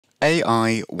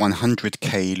AI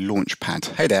 100K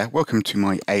Launchpad. Hey there, welcome to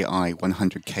my AI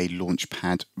 100K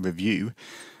Launchpad review.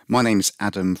 My name is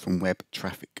Adam from Web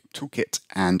Traffic Toolkit,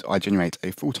 and I generate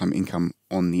a full-time income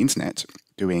on the internet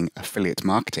doing affiliate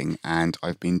marketing, and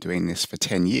I've been doing this for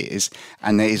 10 years.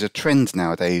 And there is a trend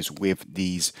nowadays with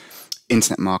these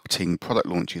internet marketing product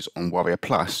launches on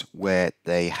WarriorPlus where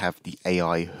they have the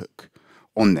AI hook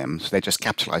on them. So they're just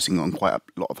capitalizing on quite a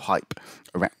lot of hype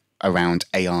around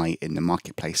AI in the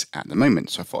marketplace at the moment.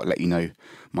 So I thought I'd let you know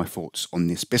my thoughts on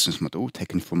this business model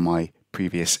taken from my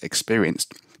previous experience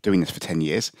doing this for 10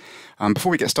 years.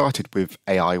 Before we get started with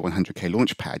AI 100K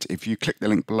Launchpad, if you click the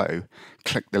link below,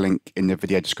 click the link in the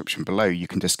video description below, you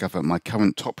can discover my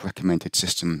current top recommended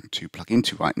system to plug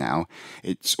into right now.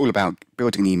 It's all about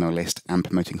building an email list and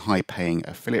promoting high-paying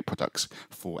affiliate products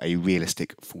for a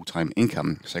realistic full-time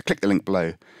income. So click the link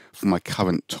below for my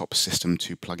current top system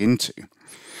to plug into.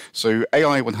 So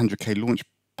AI 100K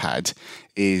Launchpad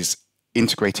is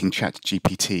integrating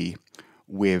ChatGPT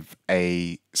with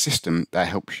a system that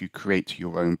helps you create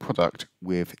your own product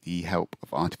with the help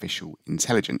of artificial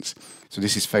intelligence. So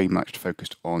this is very much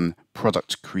focused on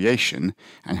product creation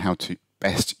and how to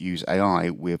best use AI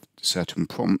with certain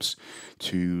prompts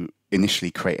to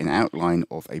initially create an outline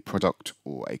of a product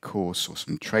or a course or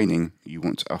some training you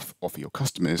want to offer your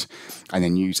customers, and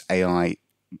then use AI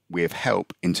with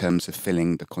help in terms of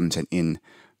filling the content in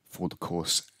for the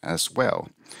course as well.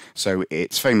 So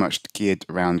it's very much geared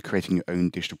around creating your own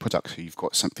digital product, so you've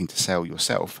got something to sell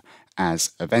yourself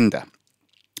as a vendor.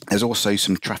 There's also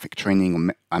some traffic training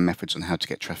and methods on how to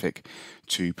get traffic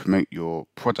to promote your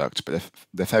product, but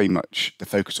they're very much the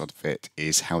focus of it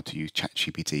is how to use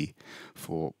ChatGPT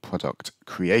for product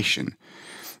creation.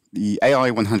 The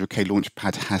AI 100K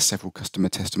Launchpad has several customer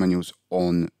testimonials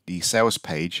on the sales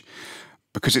page.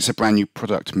 Because it's a brand new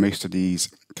product, most of these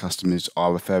customers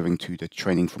are referring to the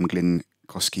training from Glenn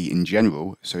Kosky in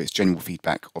general, so it's general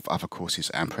feedback of other courses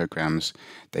and programs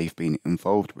they've been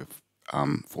involved with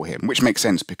for him, which makes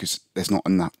sense because there's not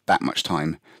that much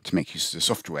time to make use of the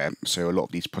software. So a lot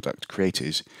of these product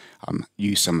creators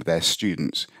use some of their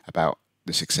students about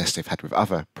the success they've had with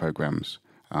other programs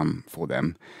for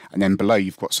them. And then below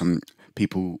you've got some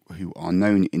people who are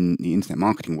known in the internet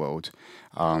marketing world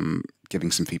giving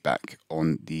some feedback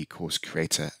on the course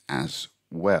creator as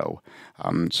well.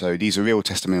 So these are real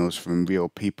testimonials from real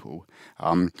people.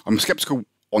 I'm skeptical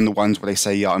on the ones where they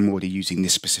say, yeah, I'm already using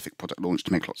this specific product launch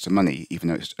to make lots of money, even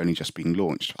though it's only just been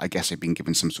launched. I guess they've been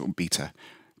given some sort of beta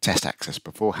test access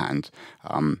beforehand,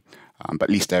 but at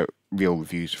least they're real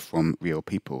reviews from real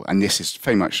people. And this is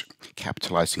very much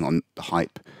capitalizing on the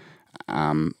hype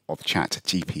of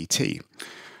ChatGPT.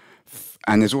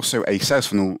 And there's also a sales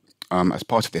funnel as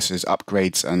part of this. There's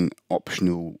upgrades and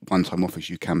optional one-time offers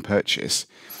you can purchase.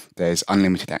 There's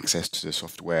unlimited access to the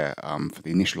software for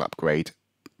the initial upgrade,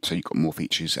 so you've got more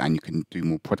features and you can do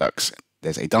more products.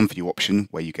 There's a done for you option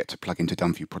where you get to plug into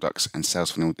done for you products and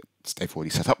sales funnel that they've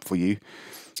already set up for you.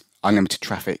 Unlimited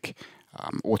traffic,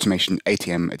 automation,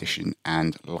 ATM edition,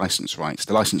 and license rights.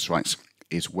 The license rights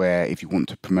is where if you want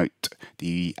to promote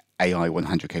the AI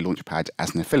 100K Launchpad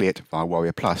as an affiliate via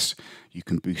WarriorPlus, you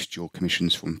can boost your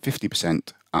commissions from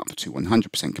 50% up to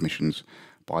 100% commissions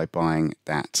by buying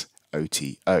that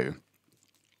OTO.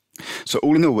 So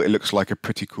all in all, it looks like a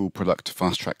pretty cool product to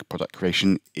fast-track product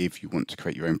creation if you want to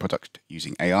create your own product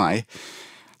using AI.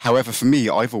 However, for me,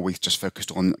 I've always just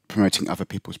focused on promoting other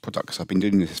people's products. I've been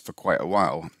doing this for quite a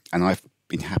while, and I've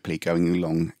been happily going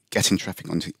along, getting traffic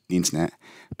onto the internet,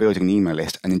 building an email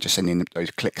list, and then just sending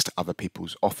those clicks to other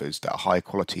people's offers that are high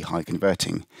quality, high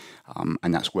converting,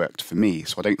 and that's worked for me.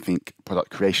 So I don't think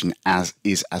product creation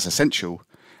is as essential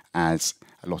as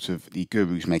a lot of the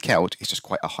gurus make out. It's just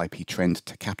quite a hypey trend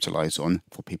to capitalize on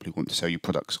for people who want to sell you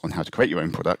products on how to create your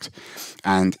own product.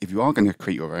 And if you are going to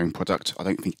create your own product, I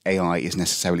don't think AI is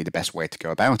necessarily the best way to go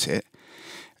about it.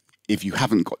 If you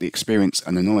haven't got the experience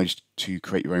and the knowledge to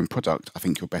create your own product, I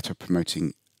think you're better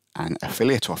promoting an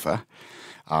affiliate offer.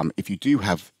 If you do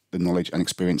have the knowledge and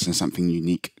experience and something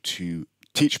unique to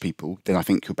teach people, then I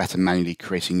think you're better manually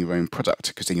creating your own product,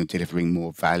 because then you're delivering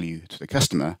more value to the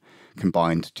customer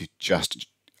combined to just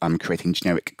creating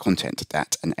generic content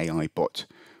that an AI bot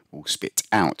will spit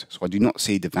out. So I do not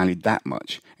see the value that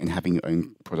much in having your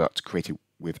own product created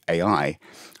with AI,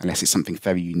 unless it's something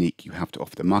very unique you have to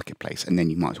offer the marketplace, and then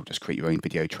you might as well just create your own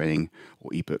video training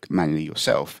or ebook manually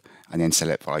yourself and then sell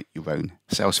it via your own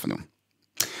sales funnel.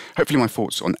 Hopefully my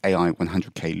thoughts on AI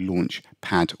 100K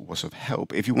Launchpad was of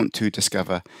help. If you want to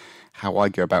discover how I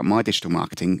go about my digital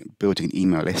marketing, building an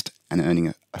email list and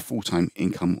earning a full-time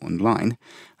income online,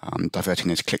 diverting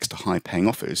those clicks to high-paying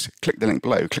offers, click the link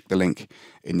below. Click the link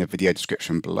in the video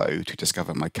description below to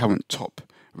discover my current top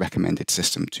recommended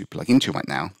system to plug into right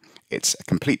now. It's a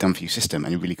complete done-for-you system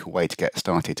and a really cool way to get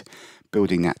started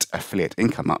building that affiliate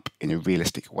income up in a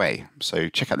realistic way. So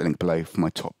check out the link below for my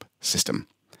top system.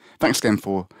 Thanks again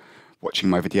for watching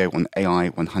my video on AI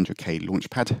 100K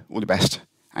Launchpad. All the best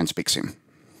and speak soon.